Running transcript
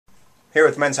Here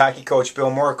with men's hockey coach Bill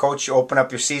Moore. Coach, you open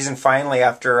up your season finally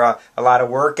after a lot of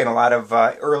work and a lot of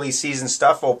early season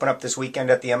stuff. Open up this weekend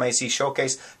at the MIAC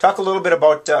Showcase. Talk a little bit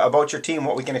about your team,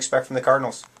 what we can expect from the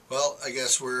Cardinals. Well, I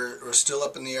guess we're still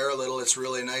up in the air a little. It's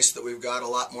really nice that we've got a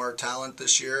lot more talent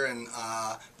this year, and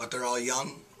but they're all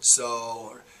young,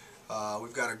 so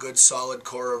we've got a good solid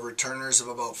core of returners of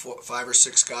about 5 or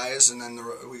 6 guys, and then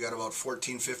we got about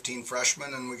 14, 15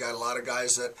 freshmen, and we got a lot of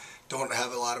guys that don't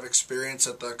have a lot of experience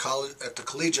at the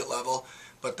collegiate level,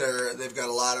 but they've got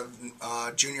a lot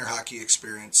of junior hockey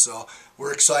experience. So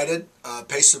we're excited.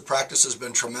 Pace of practice has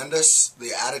been tremendous.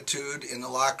 The attitude in the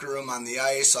locker room, on the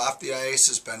ice, off the ice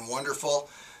has been wonderful.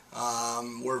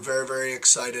 We're very, very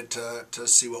excited to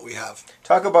see what we have.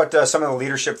 Talk about some of the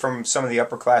leadership from some of the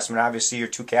upperclassmen. Obviously, your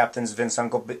 2 captains, Vince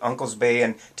Unklesby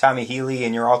and Tommy Healy,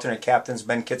 and your alternate captains,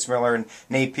 Ben Kitzmiller and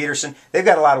Nate Peterson. They've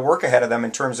got a lot of work ahead of them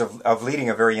in terms of leading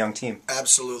a very young team.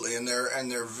 Absolutely, and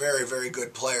they're very, very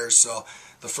good players. So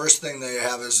the first thing they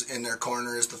have is in their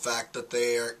corner is the fact that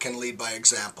they can lead by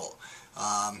example.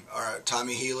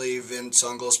 Tommy Healy, Vince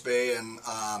Unklesby,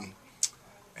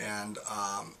 and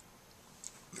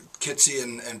Kitsy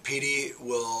and Petey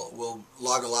will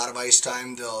log a lot of ice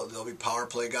time. They'll be power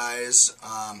play guys.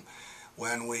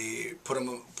 When we put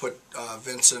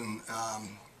Vince and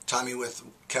Tommy with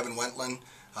Kevin Wentland,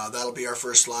 that'll be our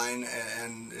first line,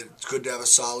 and it's good to have a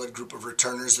solid group of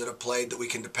returners that have played that we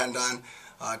can depend on.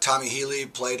 Tommy Healy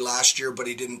played last year, but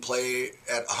he didn't play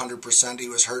at 100%. He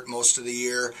was hurt most of the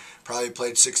year. Probably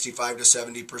played 65 to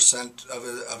 70%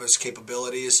 of his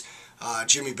capabilities.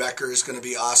 Jimmy Becker is going to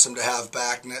be awesome to have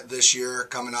back this year,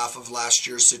 coming off of last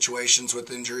year's situations with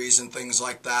injuries and things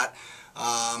like that.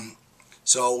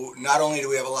 So not only do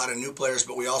we have a lot of new players,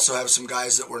 but we also have some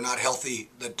guys that were not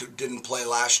healthy that didn't play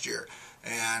last year.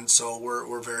 And so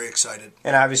we're very excited.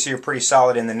 And obviously you're pretty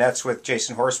solid in the nets with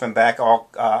Jason Horseman back, all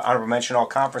honorable mention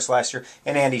all-conference last year,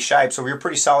 and Andy Scheib. So you're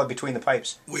pretty solid between the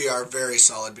pipes. We are very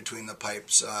solid between the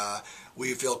pipes.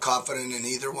 We feel confident in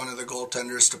either one of the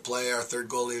goaltenders to play. Our third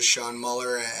goalie is Sean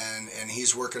Muller, and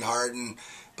he's working hard.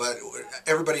 But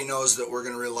everybody knows that we're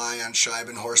going to rely on Scheib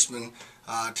and Horseman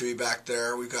to be back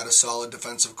there. We've got a solid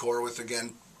defensive core with,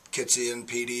 again, Kitsy and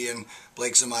Petey and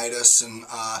Blake Zamitis,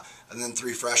 and then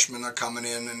 3 freshmen are coming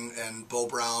in, and Bo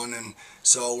Brown, and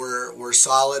so we're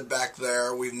solid back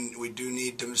there. We do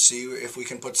need to see if we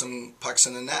can put some pucks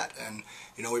in the net, and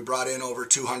you know, we brought in over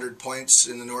 200 points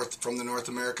in the from the North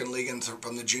American League and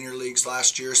from the junior leagues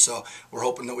last year, so we're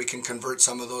hoping that we can convert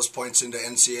some of those points into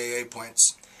NCAA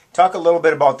points. Talk a little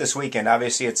bit about this weekend.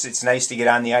 Obviously, it's nice to get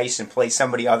on the ice and play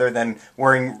somebody other than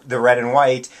wearing the red and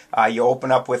white. You open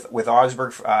up with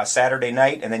Augsburg Saturday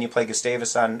night, and then you play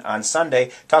Gustavus on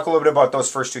Sunday. Talk a little bit about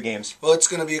those first 2 games. Well, it's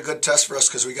going to be a good test for us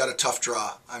because we got a tough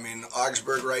draw. I mean,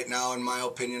 Augsburg right now, in my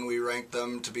opinion, we rank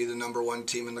them to be the #1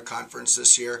 team in the conference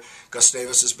this year.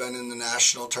 Gustavus has been in the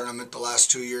national tournament the last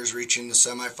 2 years, reaching the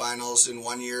semifinals in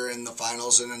 1 year and the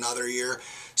finals in another year.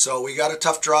 So we got a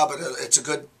tough draw, but it's a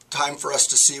good time for us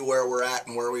to see where we're at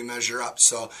and where we measure up.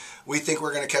 So we think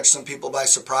we're going to catch some people by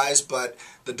surprise, but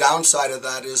the downside of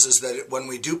that is that when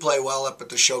we do play well up at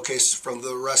the showcase from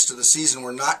the rest of the season,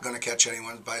 we're not going to catch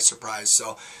anyone by surprise.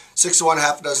 So 6-1,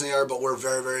 half a dozen yard, but we're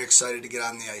very, very excited to get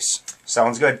on the ice.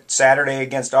 Sounds good. Saturday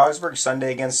against Augsburg,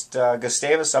 Sunday against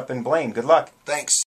Gustavus up in Blaine. Good luck. Thanks.